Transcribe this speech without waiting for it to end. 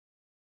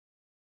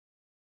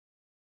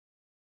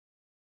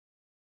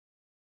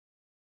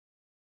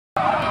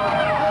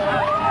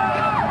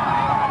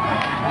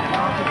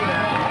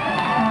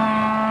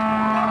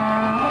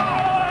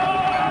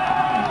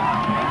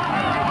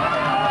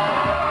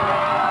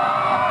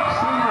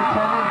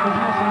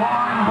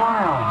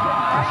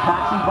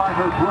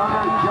her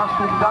brother,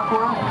 Justin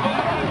Duckworth.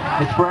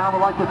 Miss Brown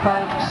would like to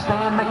thank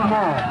Stan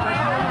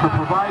McNabb for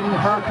providing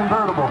her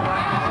convertible.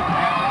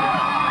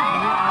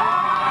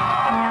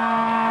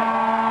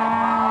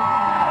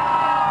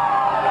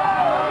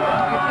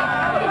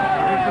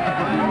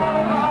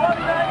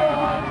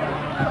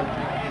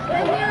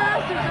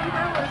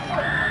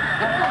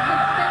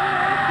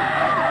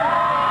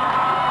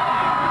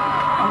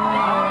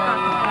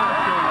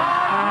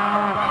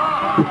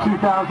 The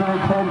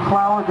 2010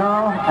 Flower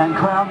Girl and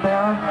Crown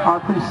Bearer are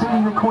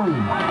preceding the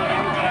Queen.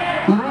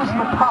 Elise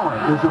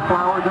McCullough is the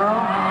Flower Girl,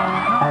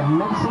 and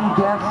Mason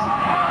Guess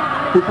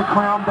is the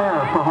Crown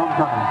Bearer for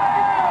homecoming.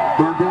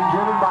 They're being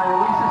driven by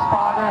Elise's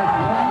father,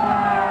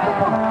 Keith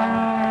McCullough.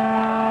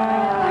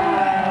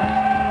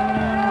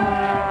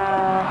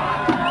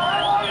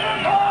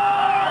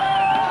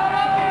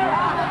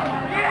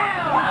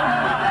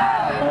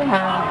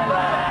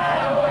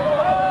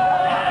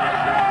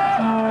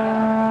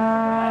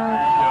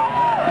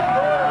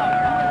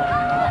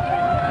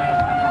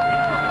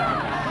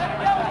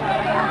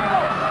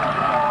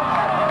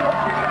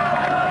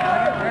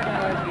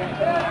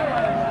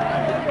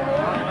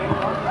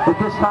 At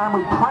this time,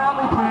 we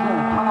proudly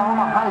present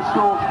Tullahoma High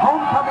School's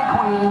homecoming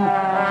queen,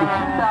 the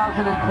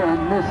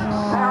 2010 Miss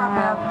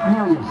SarahBeth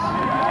Nelius.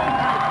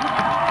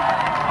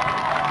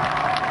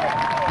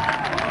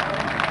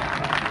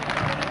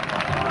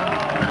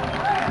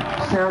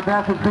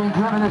 SarahBeth is being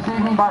driven this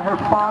evening by her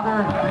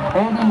father,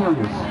 Andy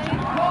Nelius.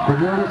 The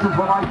Neliuses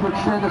would like to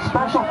extend a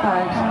special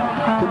thanks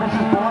to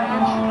Mrs.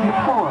 Blanche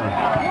McClure,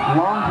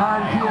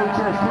 longtime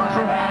THS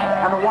teacher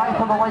and the wife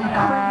of the late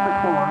Craig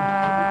McClure,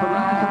 for the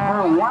use of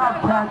her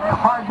Wildcat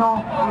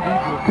Cardinal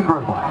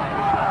convertible.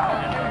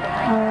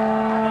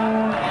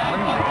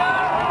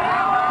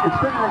 It's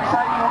been an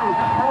exciting week,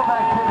 full of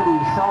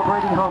activities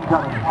celebrating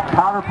homecoming.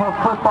 Powder puff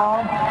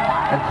football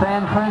and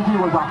fan frenzy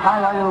was a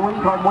highlight of the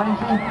week on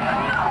Wednesday.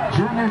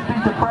 Juniors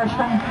beat the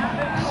freshmen,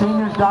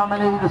 seniors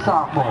dominated the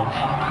sophomores.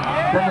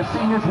 Then the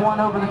seniors won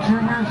over the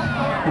juniors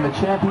in the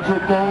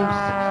championship game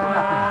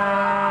 6-0.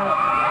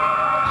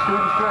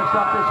 Students dressed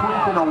up this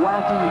week in a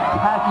wacky,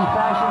 tacky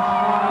fashion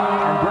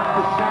and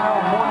breakfast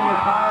cereal morning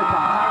attire to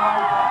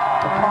highlight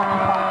the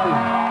coffee pot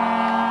theme.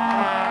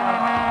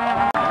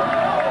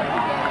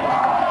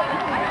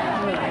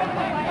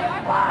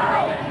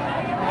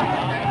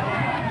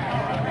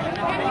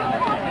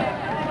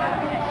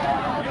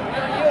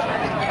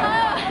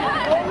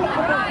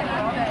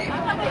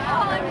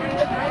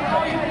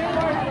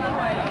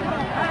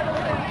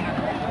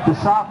 The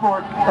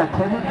sophomore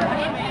attended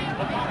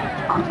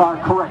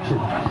correction.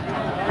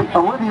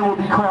 Olivia will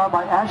be crowned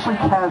by Ashley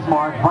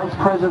Kazmark, Vice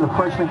President of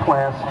Freshman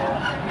Class.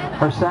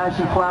 Her sash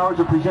and flowers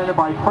are presented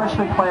by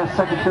Freshman Class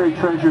Secretary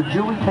Treasurer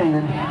Julie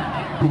Kanan.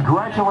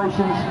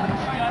 Congratulations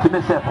to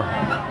Miss Epler.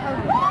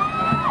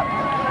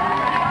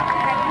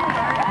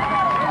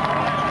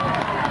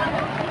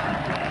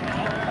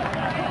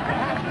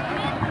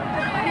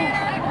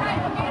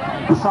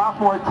 The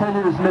sophomore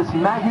attendant is Miss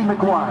Maggie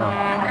McGuire,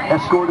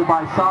 escorted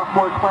by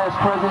sophomore class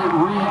president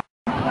Reed.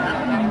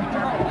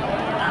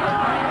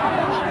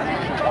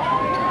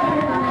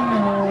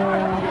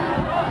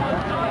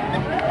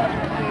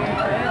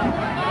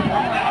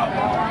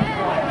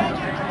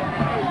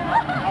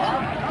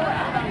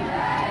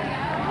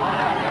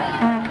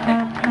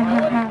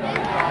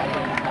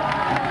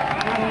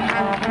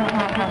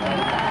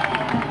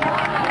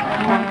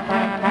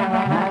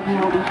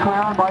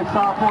 Crowned by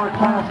sophomore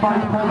class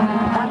vice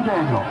president Quinn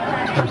Daniel.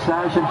 Her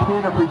sash and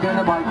pin are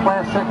presented by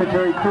class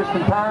secretary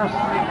Kristen Paris.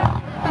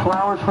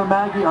 Flowers for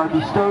Maggie are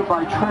bestowed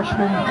by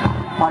treasurer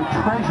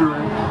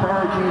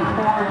Sarah Jean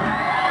Ford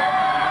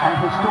and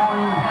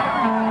historian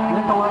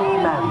Nicolette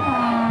Maggie.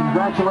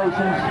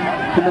 Congratulations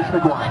to Miss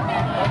McGuire.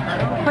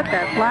 Put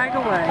that flag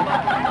away.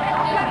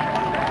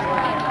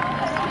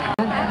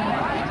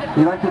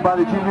 Elected by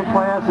the junior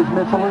class is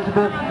Miss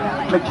Elizabeth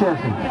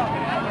McChesney.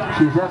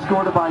 She's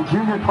escorted by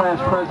junior class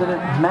president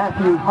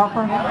Matthew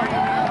Huffer.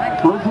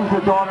 Lizzie's the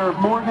daughter of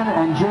Morgan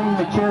and Jane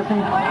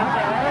McChesney.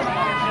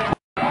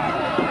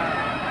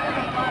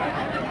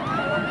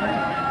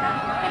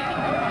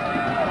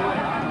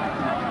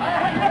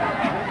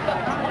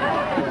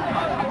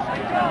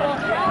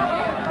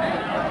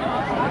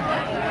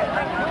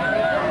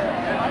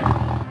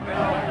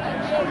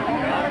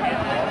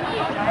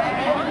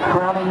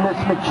 Crowning Miss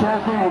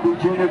McChesney will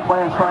be junior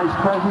class vice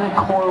president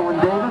Corwin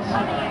Davis.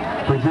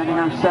 Presenting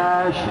her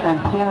sash and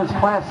pin is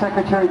class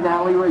secretary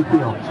Natalie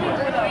Rayfield.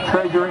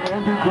 Treasurer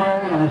Andrew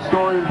Gray and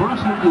historian Bruce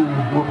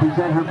McGee will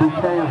present her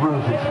bouquet of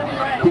roses.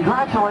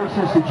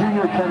 Congratulations to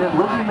junior attendant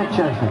Lizzie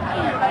McChesney.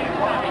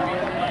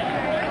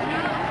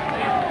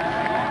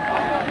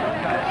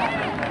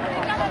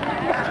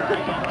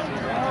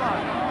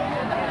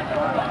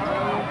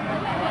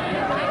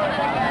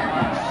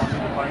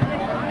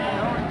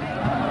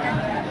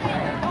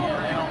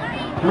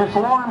 Miss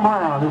Lauren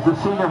Brown is the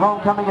senior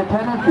homecoming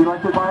attendant,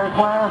 elected by her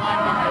class.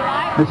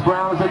 Miss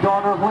Brown is the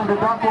daughter of Linda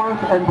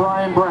Duckworth and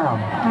Brian Brown.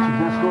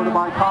 She's escorted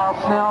by Kyle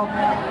Snell,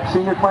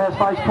 senior class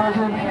vice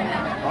president.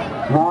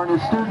 Lauren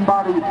is student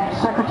body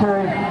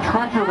secretary,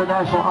 treasurer of the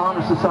National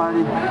Honor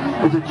Society,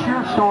 is a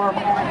Cheerstorm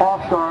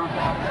All-Star,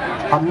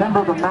 a member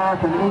of the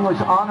Math and English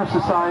Honor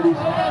Societies,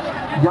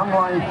 Young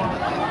Life,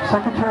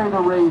 secretary of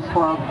the Rays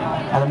Club,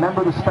 and a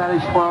member of the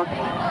Spanish Club,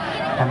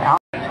 and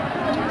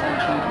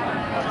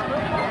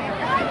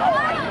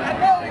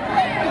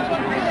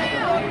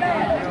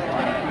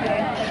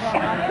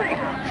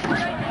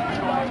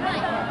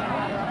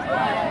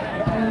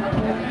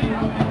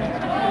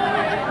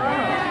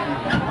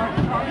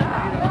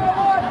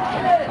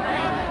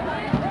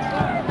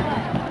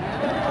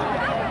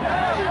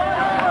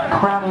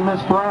crowning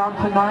Miss Brown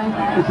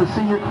tonight is the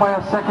senior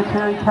class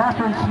secretary,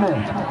 Catherine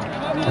Smith.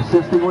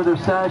 Assisting with her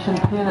sash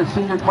and pin is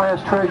senior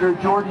class treasurer,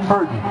 Jordan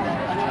Burton.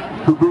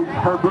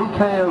 Her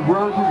bouquet of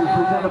roses is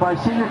presented by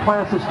senior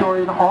class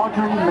historian,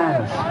 Audrey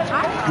Manis.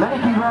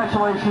 Many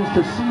congratulations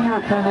to senior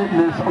attendant,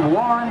 Miss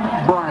Lauren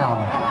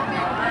Brown.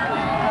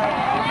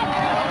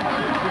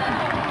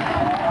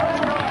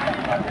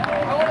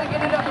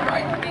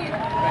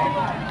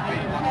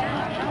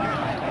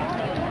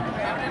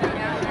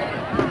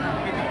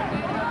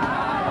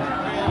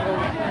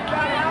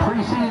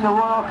 Preceding the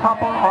royal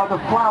couple are the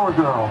flower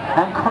girl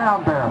and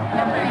crown bearer,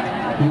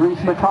 Elise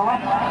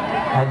McCullough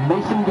and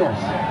Mason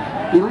Guest.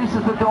 Elise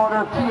is the daughter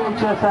of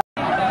THS.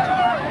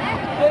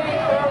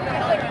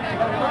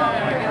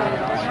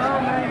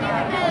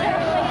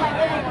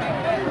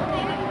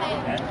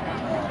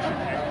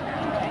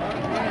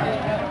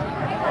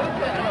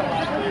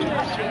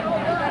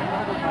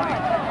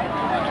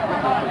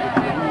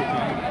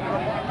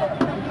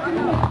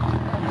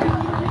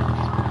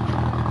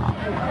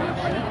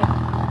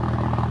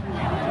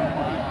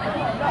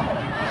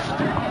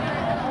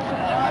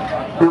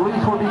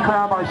 Elise will be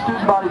crowned by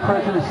student body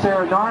president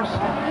Sarah Nars.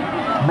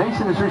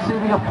 Mason is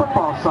receiving a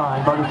football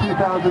sign by the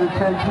 2010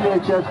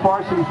 THS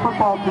varsity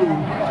football team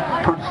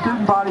from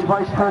student body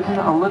vice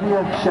president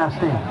Olivia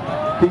Chastain.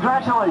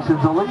 Congratulations,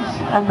 Elise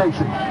and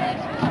Mason.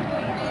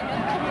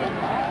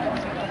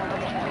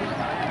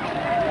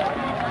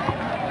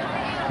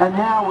 And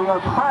now we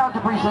are proud to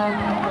present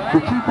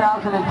the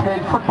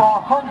 2010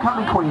 football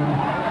homecoming queen,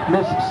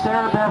 Miss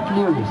SarahBeth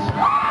Nelius.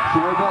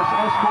 SarahBeth's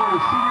escort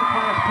is senior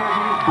class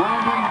president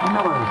Brandon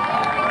Miller.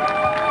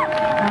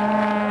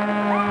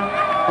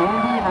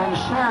 Andy and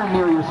Sharon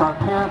Nelius are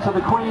parents of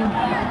the queen.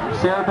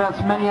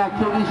 SarahBeth's many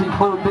activities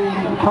include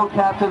being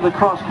co-captain of the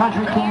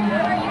cross-country team,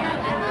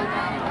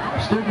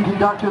 student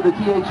conductor of the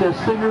THS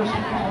Singers,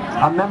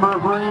 a member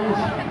of Rays,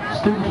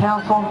 student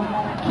council,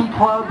 key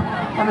club,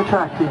 and the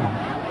track team,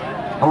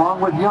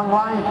 along with Young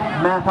Life,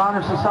 Math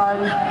Honor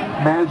Society,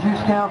 Mayor's Youth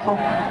Council,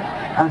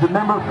 and as a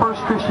member of First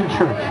Christian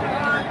Church.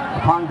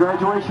 Upon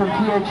graduation from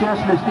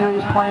THS, Ms.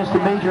 Nelius plans to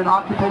major in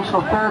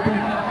occupational therapy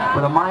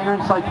with a minor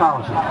in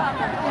psychology.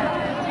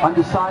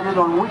 Undecided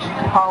on which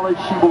college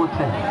she will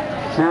attend,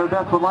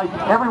 SarahBeth would like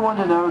everyone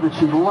to know that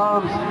she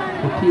loves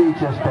the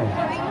THS band.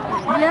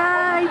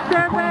 Yay,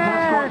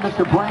 SarahBeth!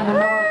 Mr. Brandon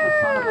Miller is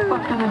the son of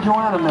Clifton and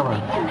Joanna Miller.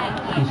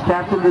 He's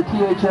captain of the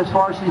THS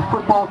varsity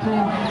football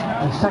team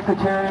and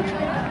secretary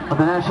of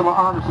the National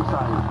Honor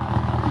Society.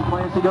 He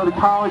plans to go to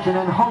college and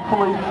then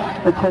hopefully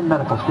attend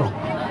medical school.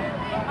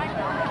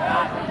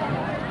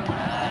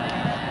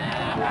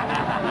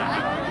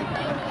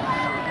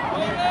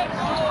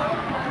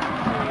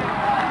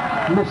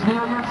 Miss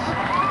Nelius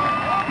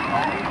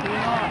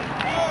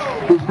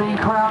is being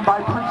crowned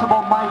by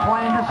Principal Mike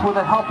Landis with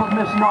the help of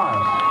Miss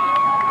Norris.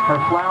 Her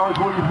flowers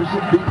will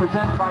be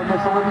presented by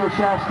Miss Olivia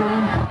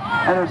Chastain,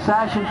 and her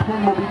sash and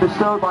pin will be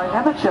bestowed by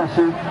Emma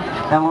Chesser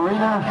and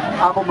Lorena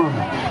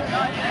Abelmuna.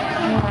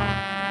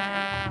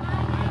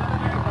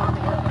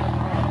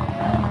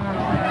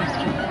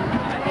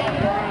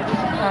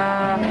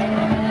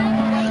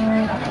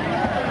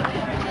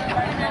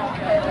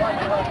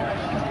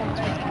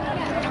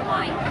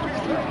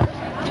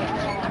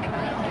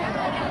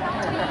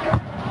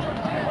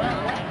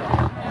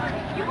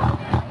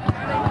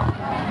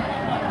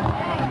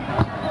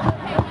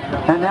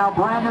 And now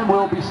Brandon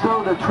will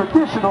bestow the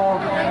traditional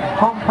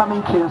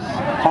homecoming kiss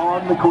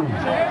on the queen.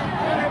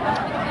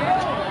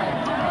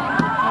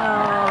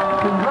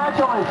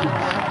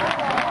 Congratulations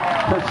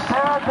to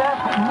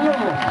SarahBeth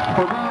Nelius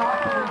for being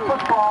elected in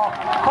football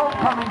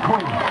homecoming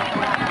queen.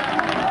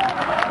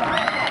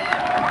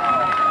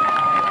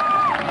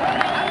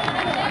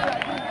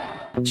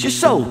 She's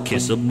so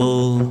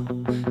kissable,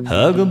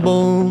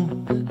 huggable,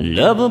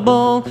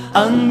 lovable,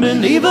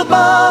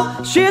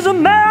 unbelievable. She's a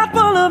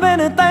mouthful of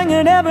anything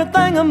and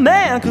everything a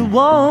man could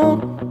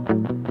want.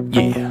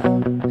 Yeah,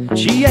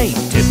 she ain't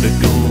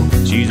typical,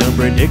 she's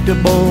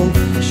unpredictable,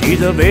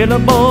 she's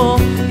available,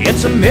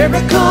 it's a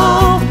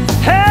miracle.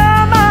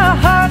 How my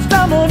heart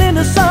stumbled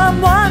into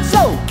someone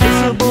so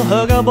kissable,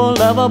 huggable,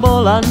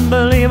 lovable,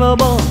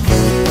 unbelievable.